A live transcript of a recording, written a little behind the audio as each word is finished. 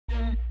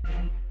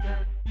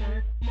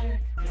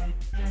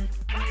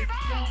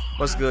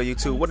What's good,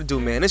 YouTube? What to do,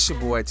 man? It's your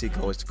boy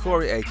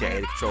TicoisTocory,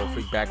 aka the Control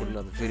Freak, back with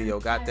another video.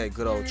 Got that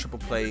good old triple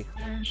play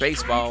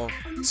baseball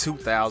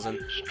 2000.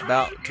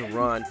 About to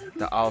run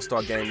the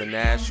All-Star game, the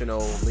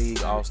National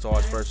League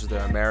All-Stars versus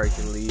the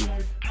American League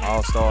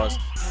All-Stars.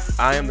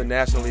 I am the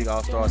National League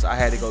All-Stars. I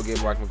had to go get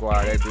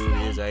McGwire. That dude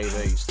is a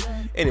beast.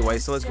 Anyway,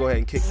 so let's go ahead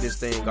and kick this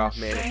thing off,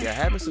 man. If you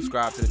haven't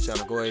subscribed to the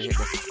channel, go ahead and hit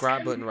the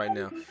subscribe button right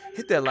now.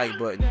 Hit that like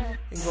button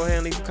and go ahead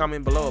and leave a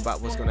comment below about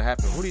what's going to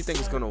happen. Who do you think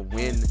is going to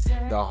win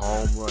the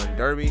home run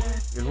derby?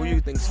 And who do you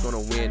think is going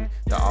to win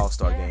the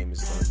All-Star game?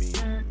 Is it going to be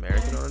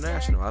American or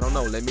National? I don't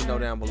know. Let me know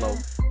down below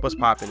what's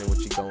popping and what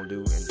you going to do.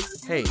 And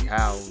hey,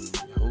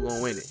 who going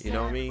to win it? You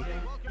know what I mean?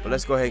 But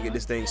let's go ahead and get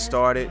this thing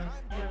started.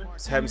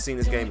 Just haven't seen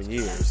this game in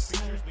years.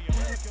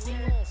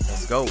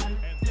 Let's go.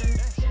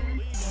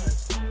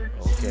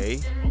 Okay.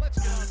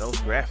 Those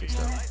graphics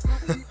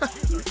though.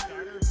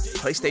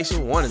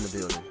 PlayStation 1 in the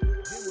building.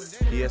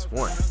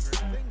 PS1.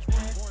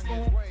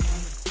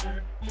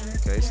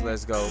 Okay, so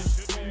let's go.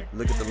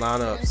 Look at the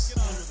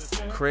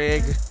lineups.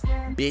 Craig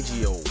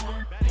Biggio.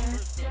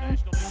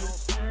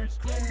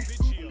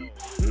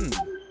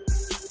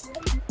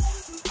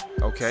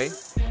 Okay.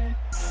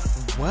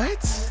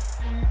 What?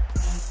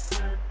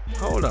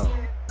 Hold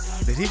on.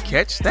 Did he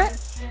catch that?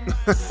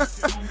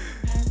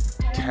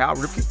 Cal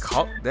Ripken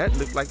caught that.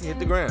 Looked like it hit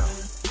the ground.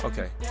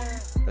 Okay.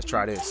 Let's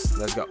try this.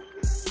 Let's go.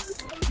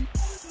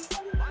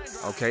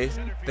 Okay.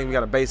 I think we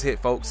got a base hit,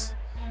 folks.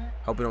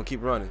 Hope we don't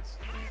keep running.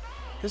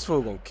 This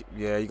fool gonna keep,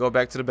 yeah, you go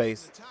back to the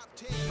base.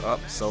 Up,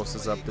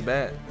 Sosa's up the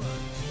bat.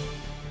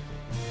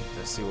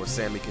 Let's see what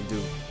Sammy can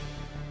do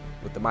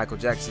with the Michael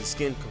Jackson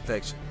skin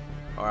complexion.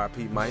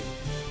 R.I.P. Mike.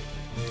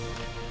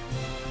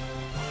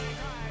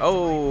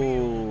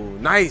 Oh,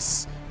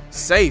 nice.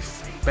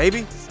 Safe,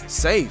 baby.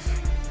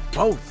 Safe.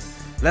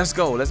 Both. Let's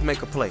go. Let's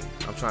make a play.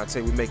 I'm trying to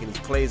tell you, we're making these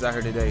plays out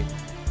here today.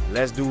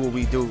 Let's do what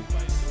we do.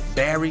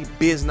 Barry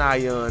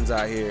Biznayans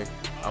out here.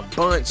 A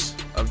bunch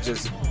of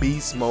just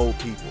beast mode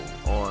people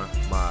on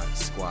my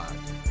squad.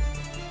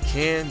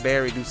 Can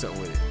Barry do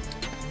something with it?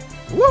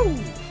 Woo!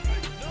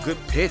 Good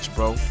pitch,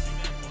 bro.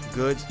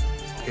 Good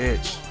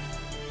pitch.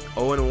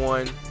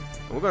 0-1. And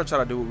we're going to try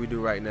to do what we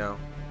do right now.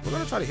 We're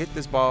going to try to hit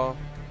this ball.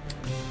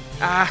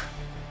 Ah!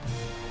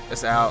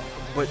 It's out.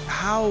 But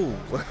how?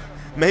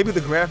 Maybe the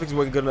graphics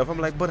wasn't good enough. I'm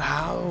like, but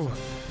how?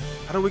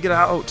 How do we get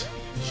out?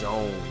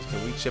 Jones.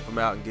 Can we chip him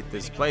out and get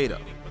this played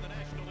up?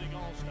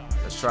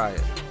 Let's try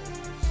it.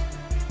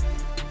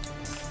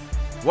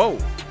 Whoa.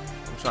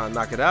 I'm trying to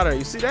knock it out of there.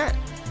 You see that?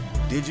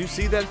 Did you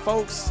see that,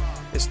 folks?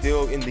 It's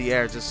still in the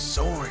air, just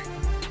soaring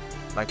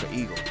like an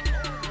eagle.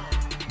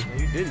 Man,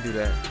 you didn't do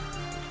that.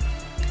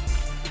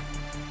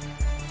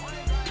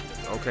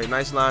 Okay,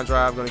 nice line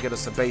drive. Gonna get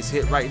us a base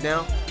hit right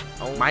now.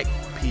 Oh, Mike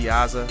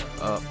Piazza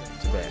up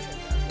to bat.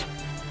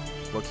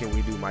 What can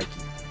we do,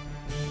 Mikey?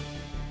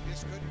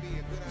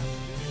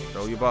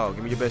 Throw your ball.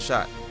 Give me your best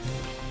shot.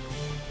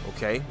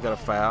 Okay, got a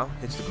foul.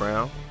 Hits the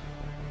ground.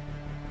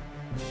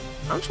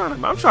 I'm trying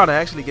to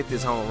actually get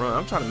this home run.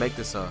 I'm trying to make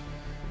this an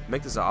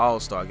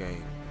All-Star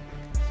game.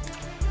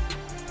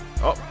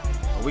 Oh,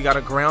 we got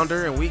a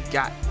grounder and we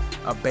got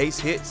a base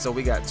hit, so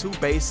we got 2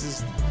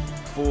 bases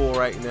full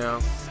right now.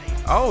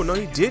 Oh no,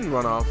 he didn't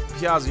run off.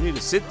 Piazza, you need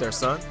to sit there,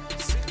 son.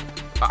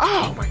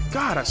 Oh my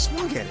God, I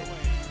swung at it.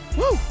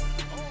 Woo!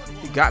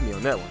 He got me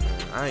on that one,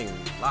 man. I ain't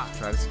gonna lie.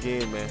 Try this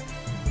again, man.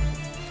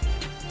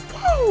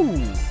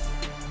 Woo!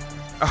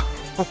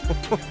 Oh,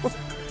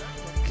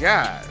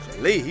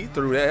 golly, he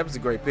threw that. That was a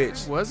great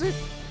pitch. Was it?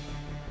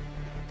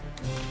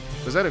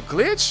 Was that a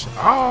glitch?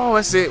 Oh,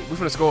 that's it. We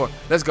finna score.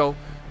 Let's go.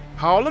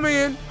 Haul them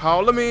in.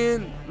 Haul them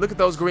in. Look at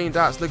those green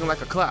dots looking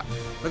like a clock.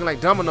 Looking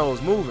like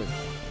dominoes moving.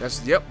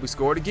 That's, yep, we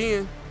scored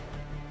again.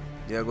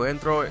 Yeah, go ahead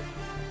and throw it.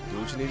 Do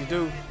what you need to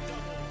do.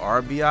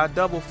 RBI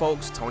double,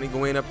 folks. Tony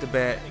Gwynn up the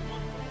bat.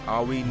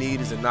 All we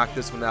need is to knock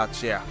this one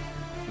out. Yeah.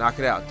 Knock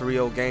it out.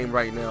 3-0 game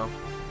right now.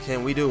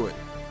 Can we do it?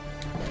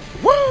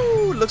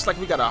 Woo! Looks like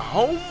we got a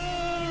home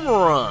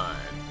run.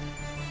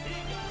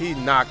 He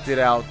knocked it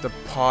out the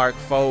park,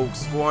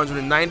 folks.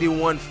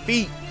 491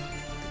 feet.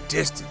 The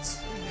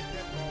distance.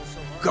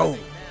 Go.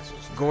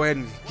 Go ahead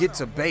and get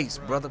to base,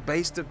 brother.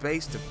 Base to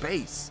base to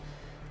base.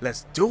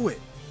 Let's do it.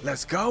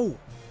 Let's go.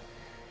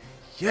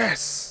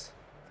 Yes.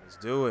 Let's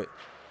do it.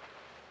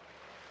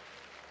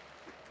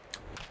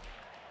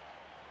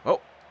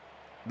 Oh.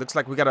 Looks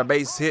like we got a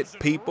base hit,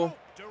 people.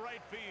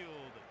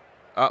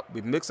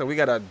 We mixed up. We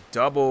got a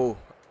double.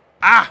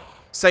 Ah!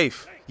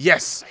 Safe.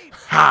 Yes.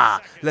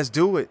 Ha! Let's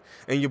do it.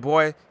 And your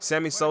boy,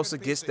 Sammy Sosa,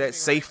 gets that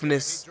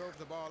safeness.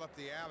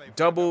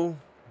 Double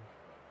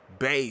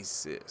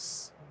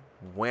bases.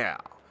 Wow.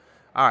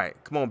 All right.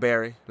 Come on,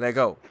 Barry. Let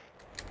go.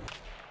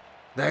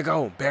 There you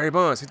go. Barry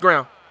Bonds. Hit the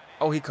ground.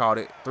 Oh, he caught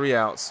it. 3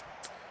 outs.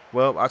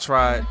 Well, I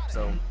tried.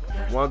 So,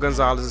 Juan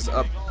Gonzalez is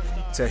up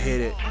to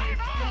hit it.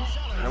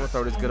 And I'm going to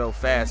throw this good old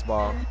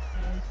fastball.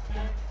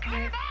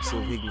 See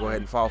if he can go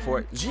ahead and fall for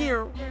it.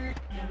 Zero.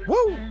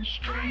 Woo!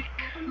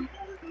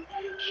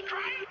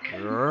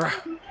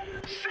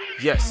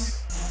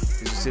 Yes.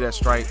 Did you see that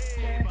strike?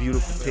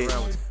 Beautiful pitch.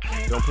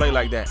 Don't play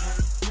like that.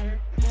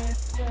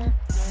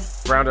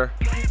 Grounder.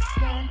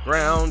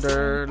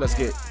 Grounder. Let's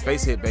get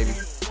base hit, baby.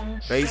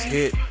 Base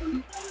hit.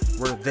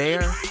 We're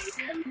there.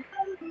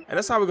 And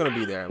that's how we're going to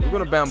be there. We're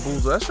going to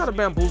bamboozle. Let's try to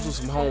bamboozle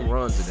some home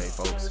runs today,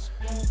 folks.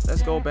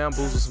 Let's go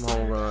bamboozle some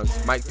home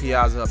runs. Mike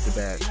Piazza up the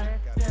bat.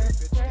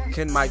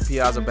 Can Mike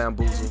Piazza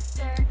bamboozle?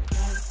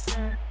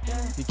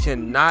 He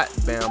cannot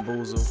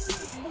bamboozle.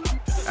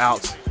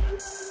 Out.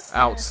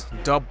 Out.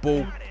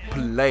 Double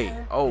play.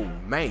 Oh,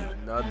 man.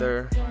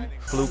 Another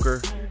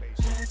fluker.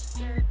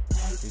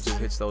 He just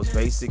hits those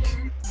basic,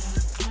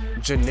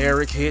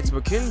 generic hits.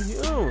 But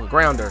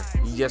grounder.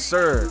 Yes,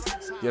 sir.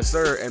 Yes,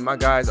 sir. And my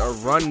guys are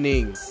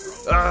running.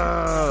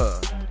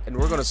 And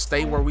we're going to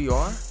stay where we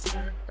are.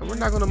 And we're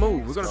not going to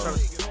move. We're going to try to...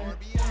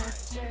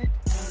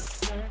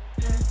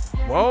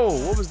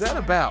 Whoa, what was that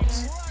about?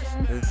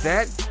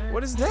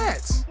 What is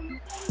that?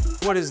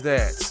 What is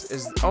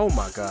that? Oh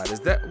my God, is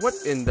that, what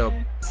in the...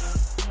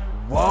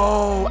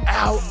 Whoa,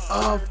 out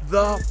of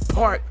the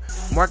park.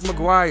 Mark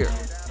McGwire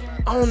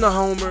on the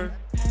homer.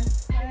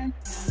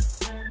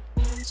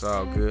 It's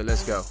all good,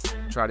 let's go.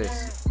 Try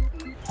this.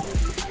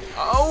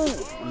 Oh,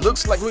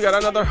 looks like we got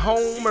another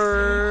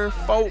homer,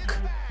 folk.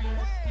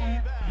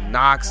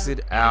 Knocks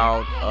it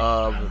out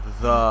of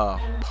the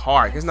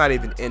park. It's not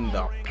even in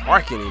the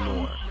park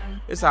anymore.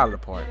 It's out of the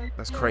park.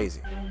 That's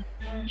crazy.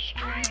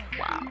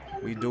 Wow.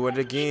 We do it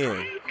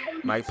again.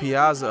 Mike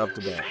Piazza up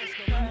the bat.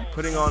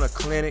 Putting on a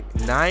clinic.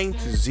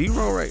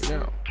 9-0 right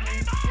now.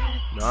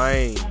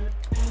 9.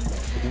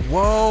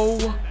 Whoa.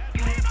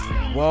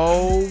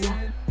 Whoa.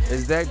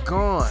 Is that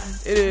gone?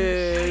 It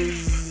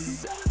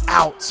is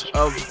out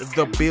of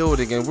the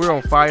building. And we're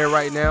on fire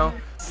right now.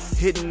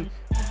 Hitting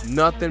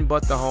nothing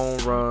but the home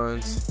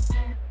runs.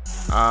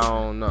 I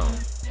don't know.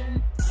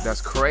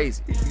 That's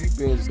crazy. He's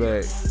been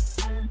back.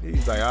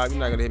 He's like, you're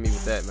not gonna hit me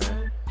with that,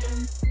 man.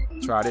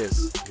 Try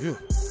this.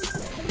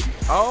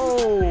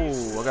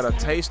 Oh, I got a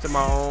taste of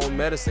my own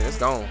medicine. It's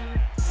gone.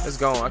 It's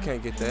gone. I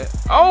can't get that.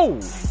 Oh,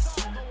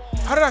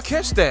 how did I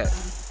catch that?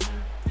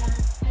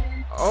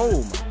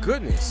 Oh my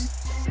goodness.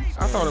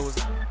 I thought it was.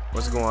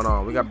 What's going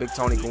on? We got Big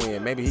Tony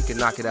Gwynn. Maybe he can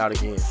knock it out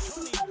again.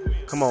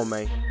 Come on,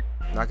 man.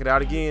 Knock it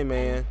out again,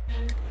 man.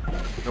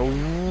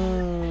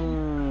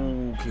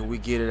 Ooh, can we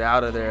get it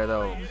out of there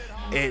though?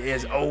 It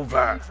is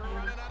over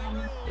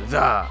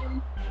the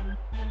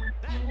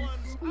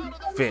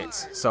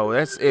fence. So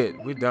that's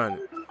it. We're done.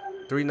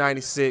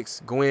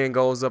 396. Gwynn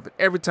goes up, and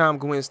every time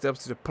Gwynn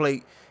steps to the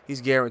plate, he's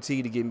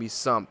guaranteed to give me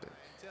something.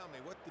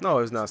 No,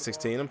 it's not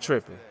 16. I'm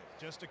tripping.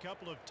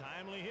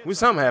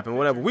 Something happened.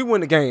 Whatever. We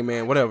win the game,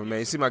 man. Whatever, man.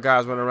 You see my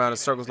guys running around in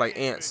circles like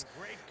ants.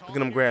 Look at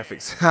them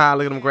graphics.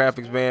 Look at them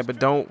graphics, man. But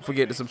don't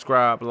forget to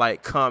subscribe,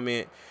 like,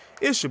 comment.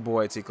 It's your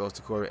boy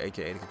TicoisTocory,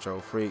 aka the Control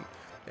Freak,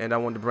 and I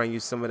wanted to bring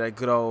you some of that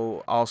good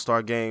old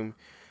All-Star game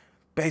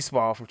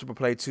baseball from Triple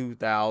Play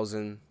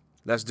 2000.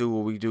 Let's do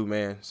what we do,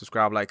 man.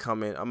 Subscribe, like,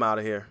 comment. I'm out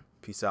of here.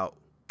 Peace out.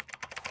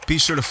 Be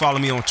sure to follow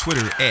me on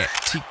Twitter at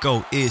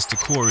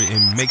TicoisTocory,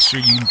 and make sure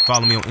you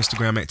follow me on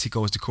Instagram at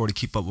TicoisTocory to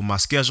keep up with my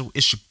schedule.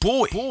 It's your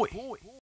boy.